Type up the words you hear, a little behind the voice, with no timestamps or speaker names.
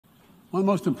One of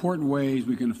the most important ways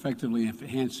we can effectively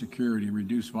enhance security and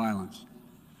reduce violence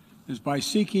is by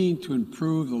seeking to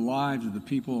improve the lives of the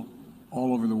people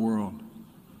all over the world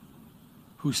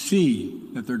who see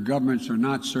that their governments are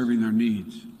not serving their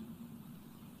needs.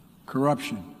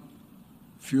 Corruption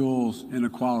fuels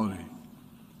inequality,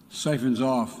 siphons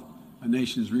off a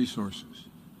nation's resources,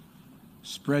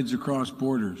 spreads across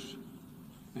borders,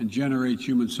 and generates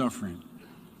human suffering.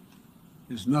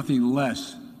 Is nothing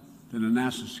less than a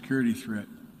national security threat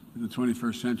in the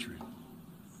 21st century.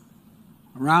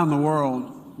 Around the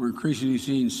world, we're increasingly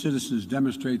seeing citizens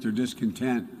demonstrate their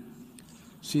discontent,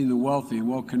 seeing the wealthy and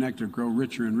well-connected grow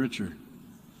richer and richer,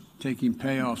 taking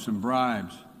payoffs and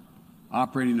bribes,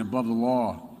 operating above the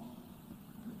law,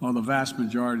 while the vast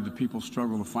majority of the people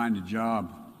struggle to find a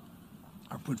job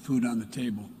or put food on the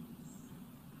table,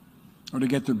 or to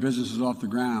get their businesses off the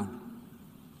ground,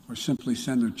 or simply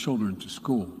send their children to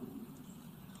school.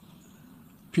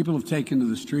 People have taken to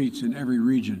the streets in every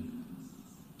region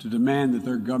to demand that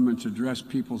their governments address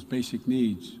people's basic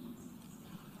needs,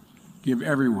 give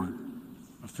everyone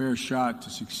a fair shot to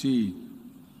succeed,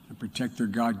 and protect their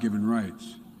God-given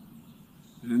rights.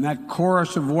 And in that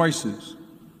chorus of voices,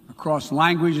 across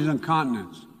languages and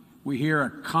continents, we hear a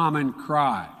common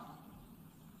cry,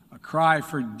 a cry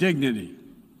for dignity,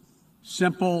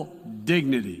 simple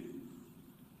dignity.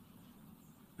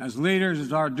 As leaders,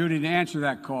 it's our duty to answer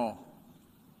that call,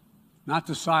 not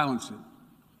to silence it.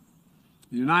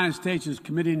 The United States is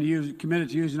committed to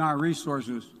using our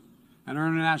resources and our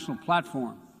international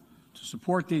platform to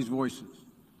support these voices,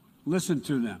 listen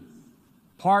to them,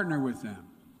 partner with them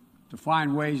to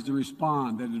find ways to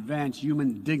respond that advance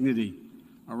human dignity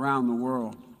around the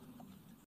world.